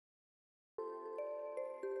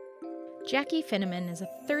Jackie Finneman is a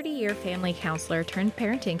 30-year family counselor turned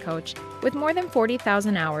parenting coach with more than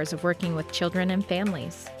 40,000 hours of working with children and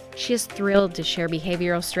families. She is thrilled to share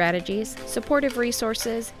behavioral strategies, supportive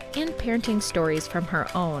resources, and parenting stories from her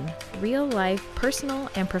own real-life personal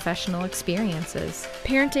and professional experiences.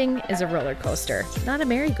 Parenting is a roller coaster, not a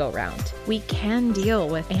merry-go-round. We can deal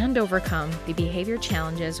with and overcome the behavior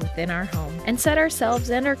challenges within our home and set ourselves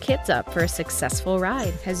and our kids up for a successful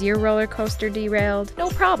ride. Has your roller coaster derailed? No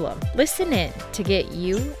problem. Listen in to get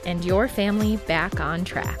you and your family back on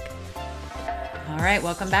track. All right,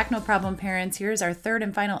 welcome back, No Problem Parents. Here's our third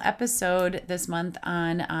and final episode this month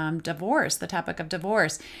on divorce, the topic of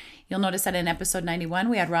divorce. You'll notice that in episode 91,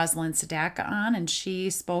 we had Rosalind Sadaka on, and she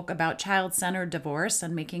spoke about child-centered divorce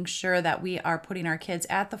and making sure that we are putting our kids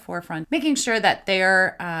at the forefront, making sure that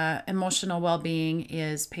their emotional well-being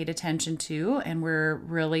is paid attention to, and we're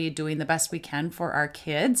really doing the best we can for our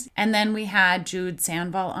kids. And then we had Jude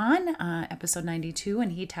Sandval on, episode 92,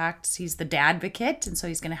 and he's the dadvocate, and so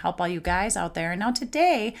he's going to help all you guys out there. And now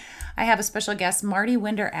today, I have a special guest, Mardi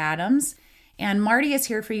Winder-Adams. And Mardi is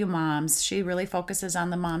here for you moms. She really focuses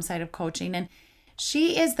on the mom side of coaching. And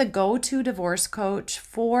she is the go-to divorce coach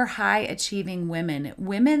for high-achieving women.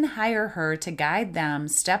 Women hire her to guide them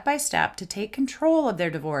step by step to take control of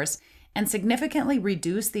their divorce and significantly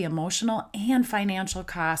reduce the emotional and financial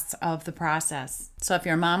costs of the process. So if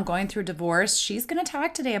you're a mom going through divorce, she's going to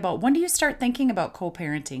talk today about when do you start thinking about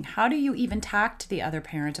co-parenting? How do you even talk to the other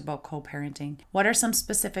parent about co-parenting? What are some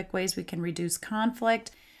specific ways we can reduce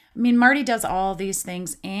conflict? I mean, Mardi does all these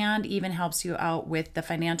things and even helps you out with the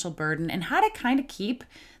financial burden and how to kind of keep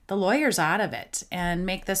the lawyers out of it and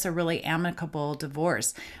make this a really amicable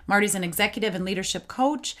divorce. Mardi's an executive and leadership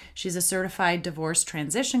coach. She's a certified divorce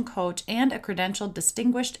transition coach and a credentialed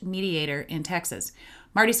distinguished mediator in Texas.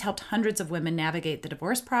 Mardi's helped hundreds of women navigate the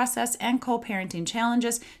divorce process and co-parenting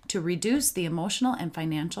challenges to reduce the emotional and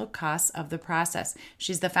financial costs of the process.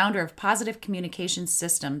 She's the founder of Positive Communication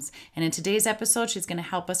Systems, and in today's episode, she's going to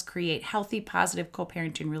help us create healthy, positive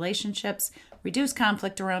co-parenting relationships, reduce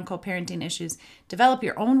conflict around co-parenting issues, develop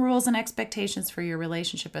your own rules and expectations for your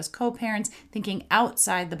relationship as co-parents, thinking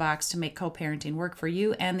outside the box to make co-parenting work for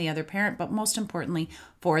you and the other parent, but most importantly,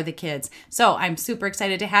 for the kids. So I'm super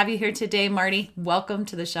excited to have you here today, Mardi. Welcome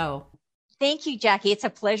to the show. Thank you, Jackie. It's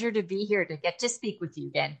a pleasure to be here to get to speak with you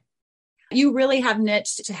again. You really have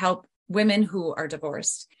niched to help women who are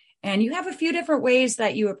divorced. And you have a few different ways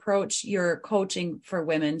that you approach your coaching for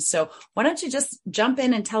women. So why don't you just jump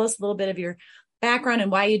in and tell us a little bit of your background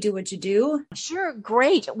and why you do what you do? Sure.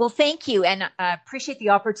 Great. Well, thank you. And I appreciate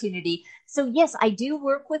the opportunity. So yes, I do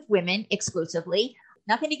work with women exclusively.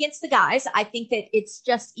 Nothing against the guys. I think that it's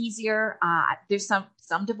just easier. There's some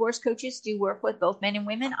divorce coaches do work with both men and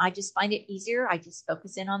women. I just find it easier. I just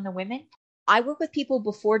focus in on the women. I work with people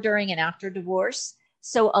before, during, and after divorce.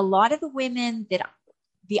 So a lot of the women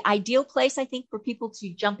the ideal place, I think, for people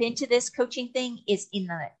to jump into this coaching thing is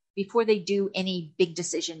before they do any big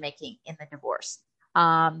decision making in the divorce.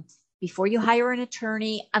 Before you hire an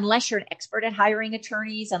attorney, unless you're an expert at hiring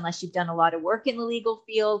attorneys, unless you've done a lot of work in the legal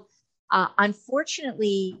field,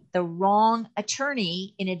 unfortunately, the wrong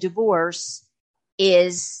attorney in a divorce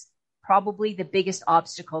is probably the biggest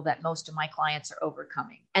obstacle that most of my clients are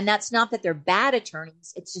overcoming. And that's not that they're bad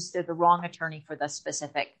attorneys. It's just they're the wrong attorney for the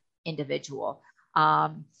specific individual.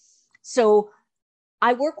 So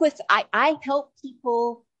I I help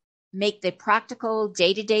people make the practical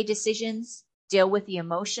day-to-day decisions, deal with the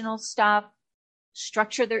emotional stuff,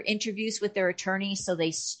 structure their interviews with their attorney so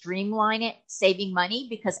they streamline it, saving money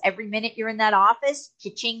because every minute you're in that office,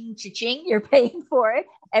 cha-ching, cha-ching, you're paying for it.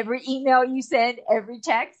 Every email you send, every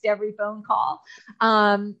text, every phone call.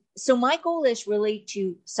 So my goal is really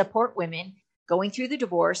to support women going through the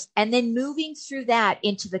divorce and then moving through that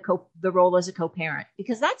into the role as a co-parent,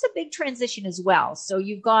 because that's a big transition as well. So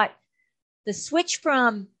you've got the switch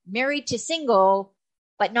from married to single,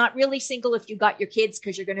 but not really single if you got your kids,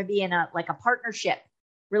 because you're going to be in a partnership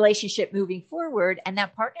relationship moving forward. And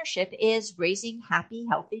that partnership is raising happy,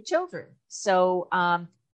 healthy children. So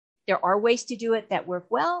there are ways to do it that work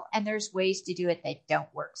well, and there's ways to do it that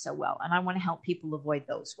don't work so well. And I want to help people avoid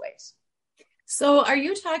those ways. So are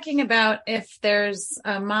you talking about if there's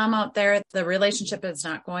a mom out there, the relationship is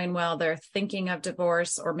not going well, they're thinking of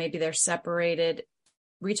divorce, or maybe they're separated,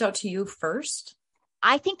 reach out to you first?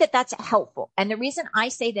 I think that that's helpful. And the reason I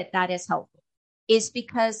say that that is helpful is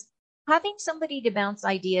because having somebody to bounce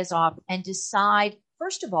ideas off and decide,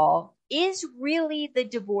 first of all, is really the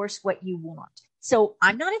divorce what you want? So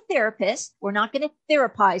I'm not a therapist. We're not going to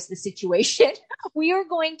therapize the situation. We are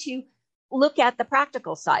going to look at the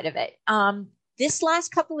practical side of it. This last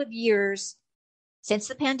couple of years since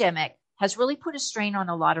the pandemic has really put a strain on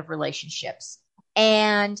a lot of relationships.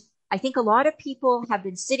 And I think a lot of people have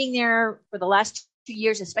been sitting there for the last 2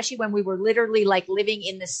 years, especially when we were literally like living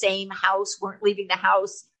in the same house, weren't leaving the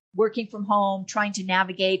house, working from home, trying to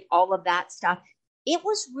navigate all of that stuff. It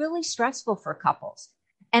was really stressful for couples.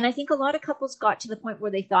 And I think a lot of couples got to the point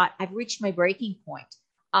where they thought, I've reached my breaking point.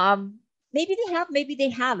 Maybe they have, maybe they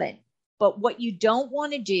haven't. But what you don't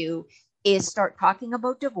want to do is start talking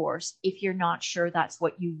about divorce if you're not sure that's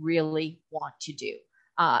what you really want to do.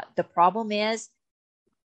 The problem is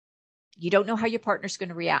you don't know how your partner's going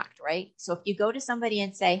to react, right? So if you go to somebody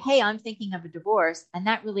and say, hey, I'm thinking of a divorce, and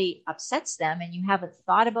that really upsets them, and you haven't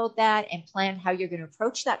thought about that and planned how you're going to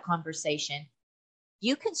approach that conversation,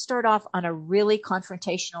 you can start off on a really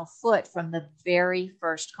confrontational foot from the very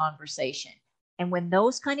first conversation. And when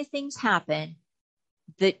those kind of things happen,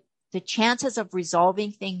 the chances of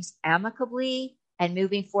resolving things amicably and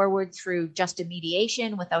moving forward through just a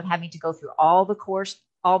mediation without having to go through all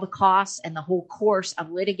the costs and the whole course of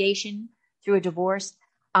litigation through a divorce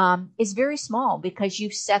is very small, because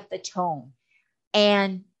you've set the tone.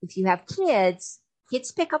 And if you have kids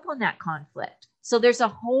pick up on that conflict. So there's a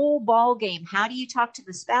whole ball game. How do you talk to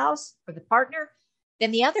the spouse or the partner?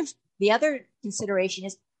 Then the other consideration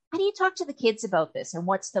is, how do you talk to the kids about this, and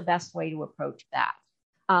what's the best way to approach that?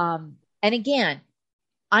 And again,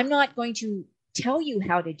 I'm not going to tell you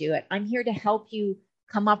how to do it. I'm here to help you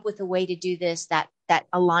come up with a way to do this that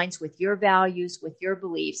aligns with your values, with your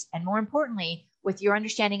beliefs, and more importantly, with your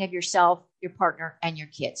understanding of yourself, your partner, and your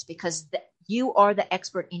kids, because you are the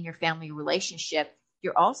expert in your family relationship.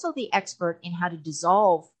 You're also the expert in how to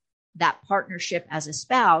dissolve that partnership as a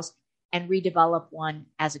spouse and redevelop one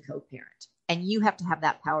as a co-parent. And you have to have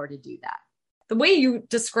that power to do that. The way you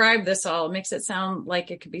describe this all makes it sound like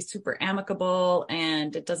it could be super amicable,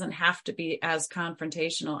 and it doesn't have to be as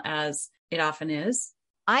confrontational as it often is.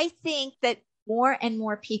 I think that more and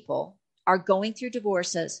more people are going through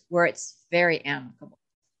divorces where it's very amicable.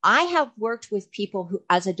 I have worked with people who,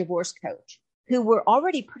 as a divorce coach, who were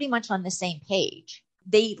already pretty much on the same page.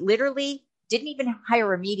 They literally didn't even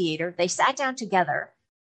hire a mediator. They sat down together.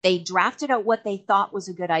 They drafted out what they thought was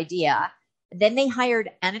a good idea. Then they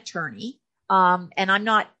hired an attorney. And I'm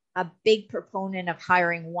not a big proponent of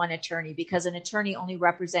hiring one attorney, because an attorney only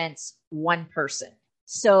represents one person.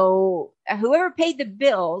 So whoever paid the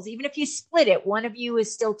bills, even if you split it, one of you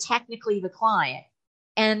is still technically the client.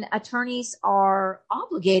 And attorneys are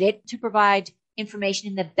obligated to provide information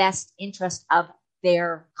in the best interest of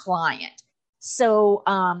their client. So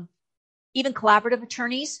even collaborative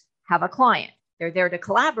attorneys have a client. They're there to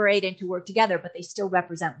collaborate and to work together, but they still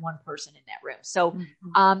represent one person in that room. So,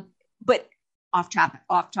 but off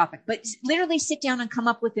topic, but literally sit down and come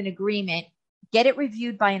up with an agreement, get it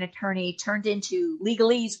reviewed by an attorney, turned into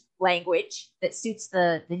legalese language that suits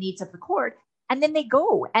the needs of the court. And then they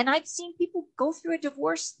go. And I've seen people go through a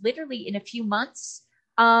divorce literally in a few months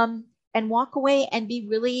and walk away and be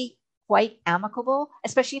really quite amicable,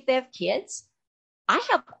 especially if they have kids. I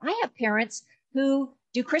have parents who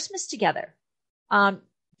do Christmas together,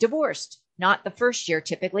 divorced, not the first year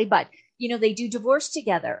typically, but they do divorce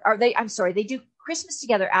together, or they do Christmas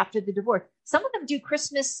together after the divorce. Some of them do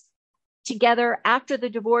Christmas together after the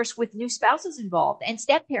divorce with new spouses involved and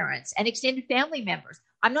step-parents and extended family members.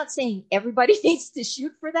 I'm not saying everybody needs to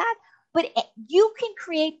shoot for that, but you can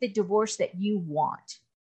create the divorce that you want.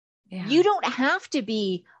 Yeah. You don't have to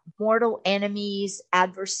be mortal enemies,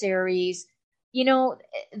 adversaries.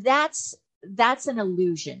 That's an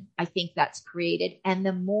illusion. I think that's created. And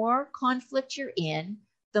the more conflict you're in,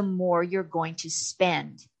 the more you're going to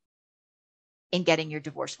spend in getting your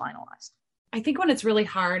divorce finalized. I think when it's really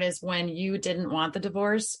hard is when you didn't want the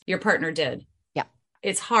divorce, your partner did. Yeah.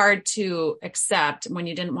 It's hard to accept when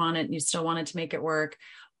you didn't want it and you still wanted to make it work.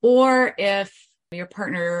 Or if your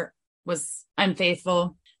partner was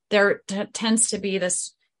unfaithful, there tends to be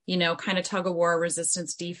this, kind of tug of war,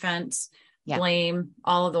 resistance, defense, blame,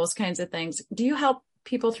 all of those kinds of things. Do you help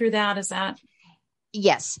people through that? Is that?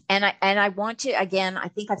 Yes. And I want to, again, I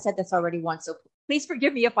think I've said this already once, so please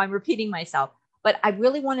forgive me if I'm repeating myself, but I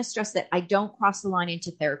really want to stress that I don't cross the line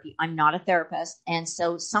into therapy. I'm not a therapist. And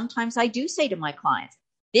so sometimes I do say to my clients,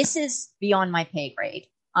 this is beyond my pay grade.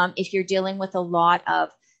 If you're dealing with a lot of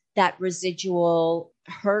that residual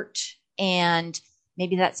hurt and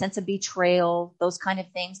maybe that sense of betrayal, those kind of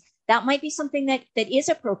things, that might be something that is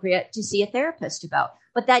appropriate to see a therapist about.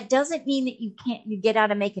 But that doesn't mean that you get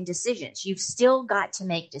out of making decisions. You've still got to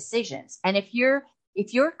make decisions. And if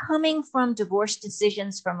you're coming from divorce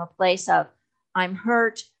decisions from a place of, I'm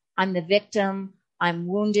hurt, I'm the victim, I'm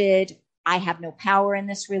wounded, I have no power in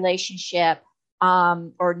this relationship,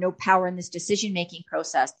 or no power in this decision-making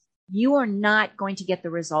process, you are not going to get the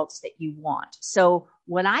results that you want. So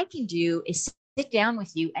what I can do is sit down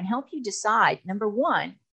with you and help you decide, number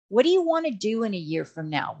one, what do you want to do in a year from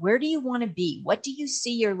now? Where do you want to be? What do you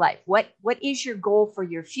see your life? What is your goal for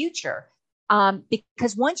your future?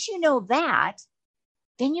 Because once you know that,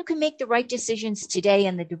 then you can make the right decisions today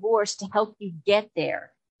in the divorce to help you get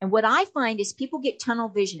there. And what I find is people get tunnel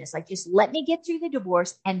vision. It's like, just let me get through the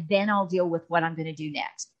divorce and then I'll deal with what I'm going to do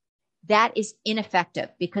next. That is ineffective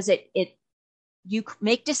because you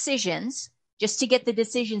make decisions just to get the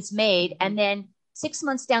decisions made. And then 6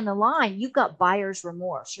 months down the line, you've got buyer's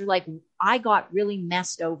remorse. You're like, I got really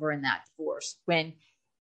messed over in that divorce, when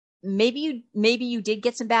maybe you did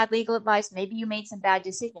get some bad legal advice. Maybe you made some bad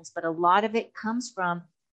decisions, but a lot of it comes from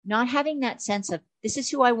not having that sense of, this is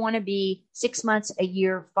who I want to be 6 months, a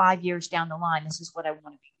year, 5 years down the line. This is what I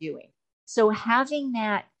want to be doing. So having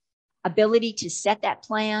that ability to set that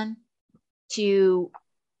plan, to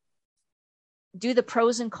do the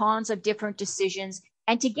pros and cons of different decisions,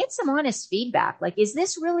 and to get some honest feedback. Like, is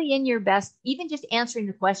this really in your best? Even just answering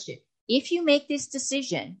the question, if you make this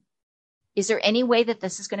decision, is there any way that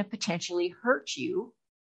this is going to potentially hurt you?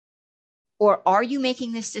 Or are you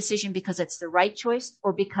making this decision because it's the right choice,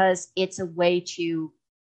 or because it's a way to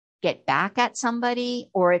get back at somebody,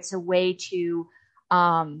 or it's a way to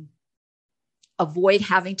avoid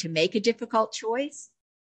having to make a difficult choice?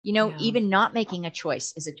 Even not making a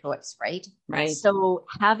choice is a choice, right? Right. So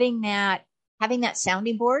having that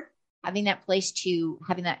sounding board, having that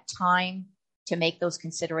time to make those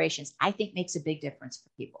considerations, I think makes a big difference for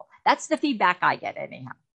people. That's the feedback I get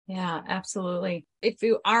anyhow. Yeah, absolutely. If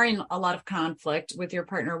you are in a lot of conflict with your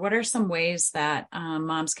partner, what are some ways that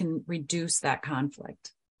moms can reduce that conflict?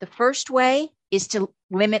 The first way is to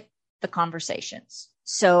limit the conversations.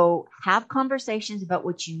 So have conversations about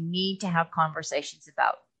what you need to have conversations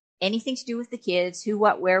about. Anything to do with the kids, who,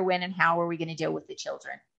 what, where, when, and how are we going to deal with the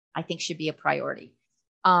children, I think should be a priority.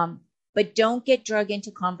 But don't get drug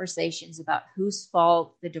into conversations about whose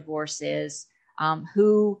fault the divorce is,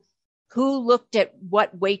 who looked at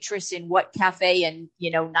what waitress in what cafe in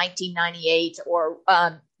 1998, or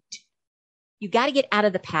you got to get out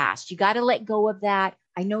of the past. You got to let go of that.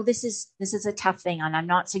 I know this is a tough thing, and I'm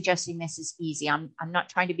not suggesting this is easy. I'm not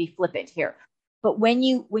trying to be flippant here, but when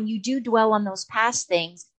you do dwell on those past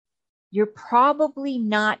things, you're probably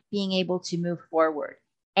not being able to move forward.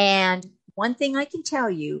 And one thing I can tell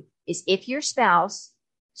you is, if your spouse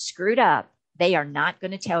screwed up, they are not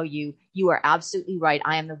going to tell you, you are absolutely right,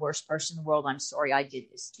 I am the worst person in the world, I'm sorry I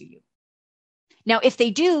did this to you. Now, if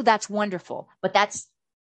they do, that's wonderful, but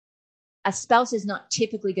a spouse is not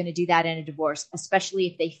typically going to do that in a divorce, especially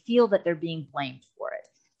if they feel that they're being blamed for it.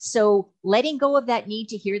 So letting go of that need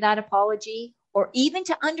to hear that apology, or even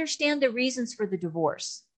to understand the reasons for the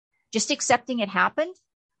divorce, just accepting it happened,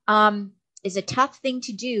 is a tough thing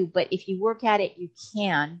to do. But if you work at it, you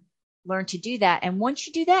can learn to do that. And once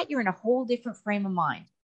you do that, you're in a whole different frame of mind.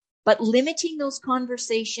 But limiting those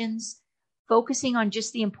conversations, focusing on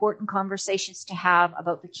just the important conversations to have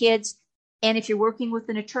about the kids. And if you're working with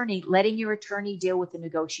an attorney, letting your attorney deal with the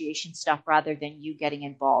negotiation stuff rather than you getting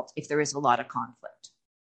involved if there is a lot of conflict.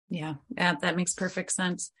 Yeah, that makes perfect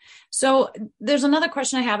sense. So there's another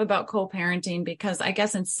question I have about co-parenting, because I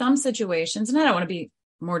guess in some situations, and I don't want to be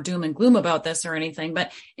more doom and gloom about this or anything,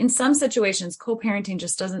 but in some situations, co-parenting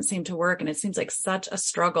just doesn't seem to work. And it seems like such a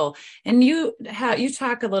struggle. And you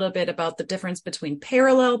talk a little bit about the difference between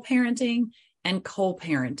parallel parenting and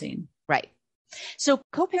co-parenting. Right. So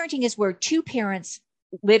co-parenting is where two parents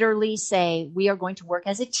literally say, we are going to work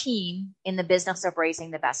as a team in the business of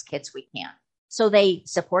raising the best kids we can. So they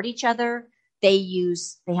support each other. They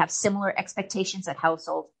have similar expectations at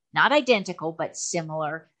household, not identical, but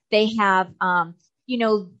similar. They have,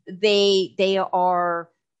 they are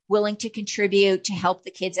willing to contribute to help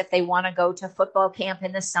the kids if they want to go to football camp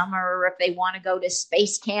in the summer, or if they want to go to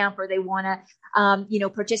space camp, or they want to,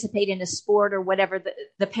 participate in a sport or whatever.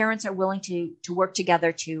 The parents are willing to work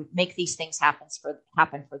together to make these things happen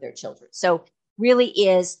for their children. So really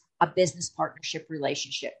is a business partnership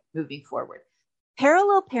relationship moving forward.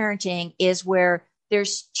 Parallel parenting is where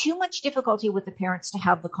there's too much difficulty with the parents to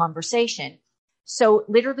have the conversation. So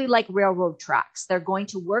literally like railroad tracks, they're going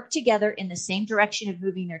to work together in the same direction of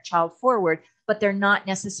moving their child forward, but they're not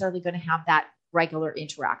necessarily going to have that regular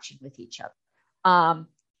interaction with each other.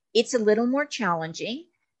 It's a little more challenging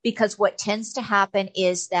because what tends to happen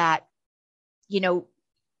is that,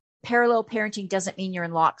 parallel parenting doesn't mean you're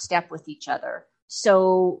in lockstep with each other.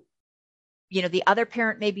 So, the other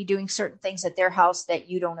parent may be doing certain things at their house that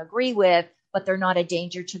you don't agree with, but they're not a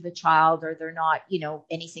danger to the child, or they're not,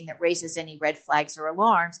 anything that raises any red flags or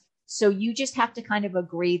alarms. So you just have to kind of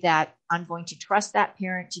agree that I'm going to trust that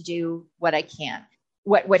parent to do what I can,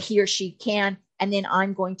 what he or she can. And then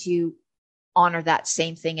I'm going to honor that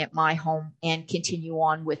same thing at my home and continue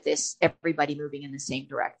on with this, everybody moving in the same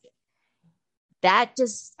direction. That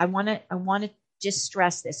just, I want to just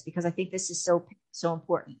stress this because I think this is so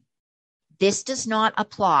important. This does not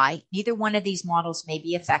apply. Neither one of these models may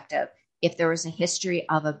be effective if there is a history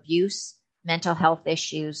of abuse, mental health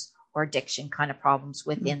issues, or addiction kind of problems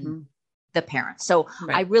within the parents. So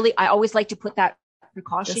I always like to put that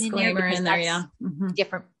precaution disclaimer in there because that's a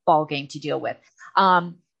different ballgame to deal with.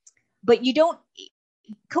 But you don't,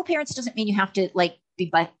 co-parents doesn't mean you have to like be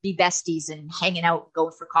besties and hanging out,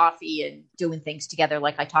 going for coffee and doing things together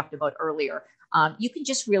like I talked about earlier. You can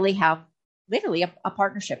just really have literally a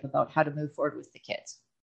partnership about how to move forward with the kids.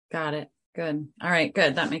 Got it. Good. All right.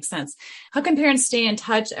 Good. That makes sense. How can parents stay in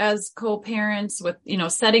touch as co-parents with,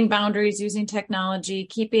 setting boundaries, using technology,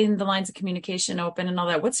 keeping the lines of communication open and all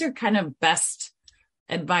that? What's your kind of best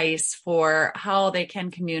advice for how they can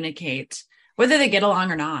communicate, whether they get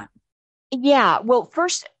along or not? Yeah. Well,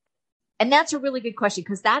 first, and that's a really good question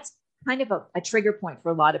because that's kind of a trigger point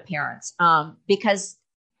for a lot of parents. Because,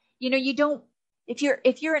 you don't, if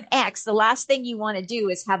you're an ex, the last thing you want to do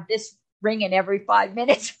is have this ringing every 5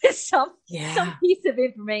 minutes with some piece of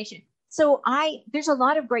information. So there's a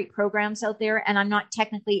lot of great programs out there, and I'm not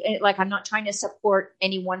technically I'm not trying to support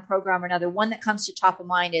any one program or another. One that comes to top of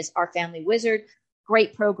mind is Our Family Wizard.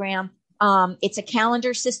 Great program. It's a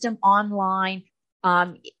calendar system online.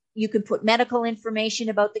 You can put medical information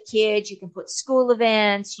about the kids. You can put school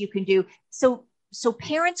events. You can do so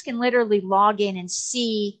parents can literally log in and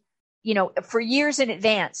see, for years in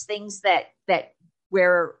advance, things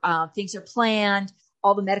where things are planned,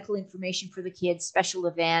 all the medical information for the kids, special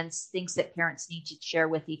events, things that parents need to share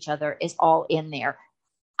with each other is all in there.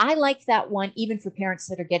 I like that one, even for parents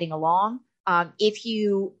that are getting along. If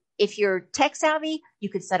you're tech savvy, you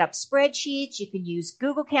could set up spreadsheets. You can use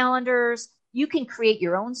Google Calendars. You can create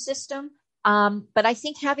your own system. But I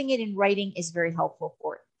think having it in writing is very helpful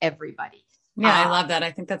for everybody. Yeah, I love that.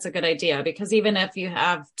 I think that's a good idea because even if you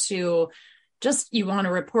have to you want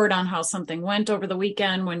to report on how something went over the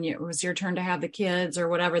weekend when it was your turn to have the kids or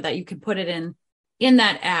whatever, that you can put it in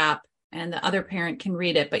that app and the other parent can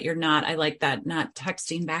read it, but you're not, I like that, not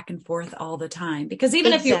texting back and forth all the time. Because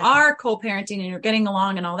even if you are co-parenting and you're getting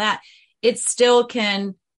along and all that, it still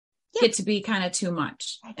can get to be kind of too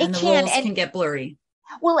much and the rules can get blurry.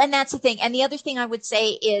 Well, and that's the thing. And the other thing I would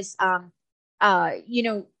say is,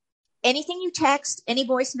 anything you text, any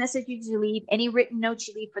voice messages you leave, any written notes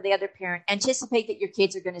you leave for the other parent, anticipate that your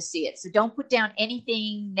kids are going to see it. So don't put down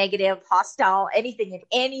anything negative, hostile, anything in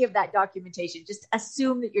any of that documentation. Just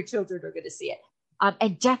assume that your children are going to see it.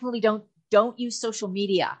 And definitely don't use social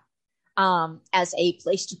media as a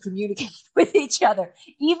place to communicate with each other.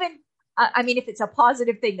 Even if it's a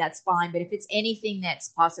positive thing, that's fine. But if it's anything that's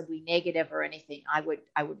possibly negative or anything, I would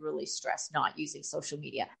really stress not using social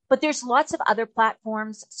media. But there's lots of other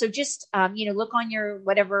platforms. So just, look on your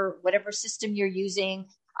whatever system you're using,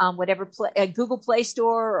 Google Play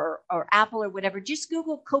Store or Apple or whatever. Just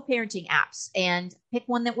Google co-parenting apps and pick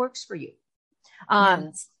one that works for you.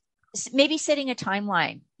 Maybe setting a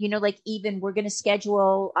timeline, even we're going to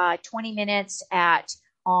schedule 20 minutes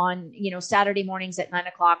on Saturday mornings at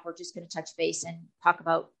 9:00. We're just going to touch base and talk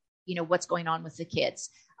about what's going on with the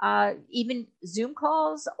kids. Even Zoom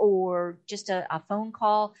calls or just a phone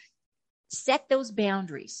call. Set those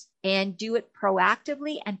boundaries and do it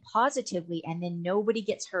proactively and positively, and then nobody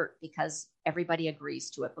gets hurt because everybody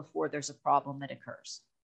agrees to it before there's a problem that occurs.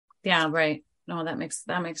 Yeah, right. No, that makes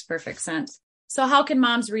perfect sense. So how can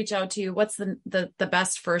moms reach out to you? What's the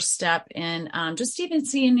best first step in just even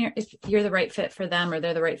seeing if you're the right fit for them or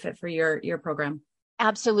they're the right fit for your program?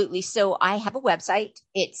 Absolutely. So I have a website.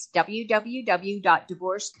 It's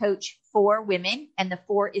www.divorcecoach4women, and the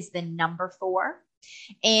 4 is the number 4.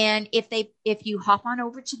 And if you hop on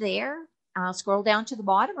over to there, scroll down to the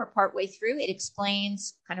bottom or partway through, it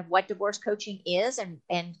explains kind of what divorce coaching is and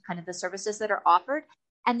kind of the services that are offered.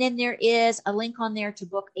 And then there is a link on there to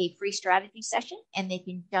book a free strategy session, and they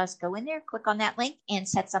can just go in there, click on that link and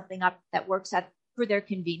set something up that works out for their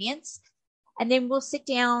convenience. And then we'll sit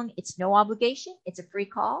down. It's no obligation. It's a free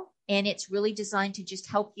call, and it's really designed to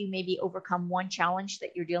just help you maybe overcome one challenge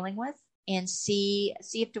that you're dealing with and see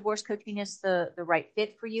if divorce coaching is the right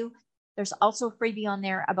fit for you. There's also a freebie on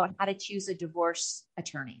there about how to choose a divorce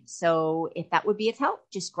attorney. So if that would be of help,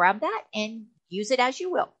 just grab that and use it as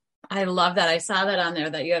you will. I love that. I saw that on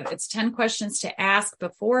there that it's 10 questions to ask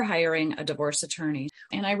before hiring a divorce attorney.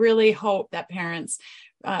 And I really hope that parents,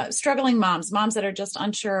 struggling moms that are just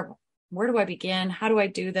unsure where do I begin? How do I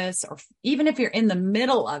do this? Or even if you're in the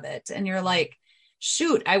middle of it and you're like,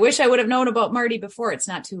 shoot, I wish I would have known about Mardi before, it's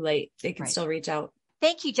not too late. They can still reach out.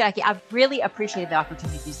 Thank you, Jackie. I've really appreciated the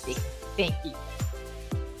opportunity to speak. Thank you.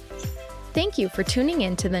 Thank you for tuning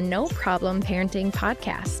in to the No Problem Parenting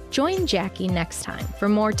Podcast. Join Jackie next time for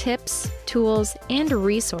more tips, tools, and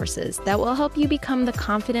resources that will help you become the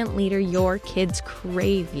confident leader your kids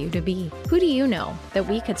crave you to be. Who do you know that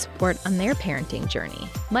we could support on their parenting journey?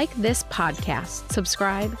 Like this podcast,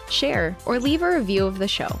 subscribe, share, or leave a review of the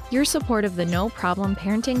show. Your support of the No Problem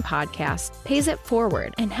Parenting Podcast pays it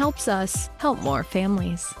forward and helps us help more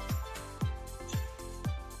families.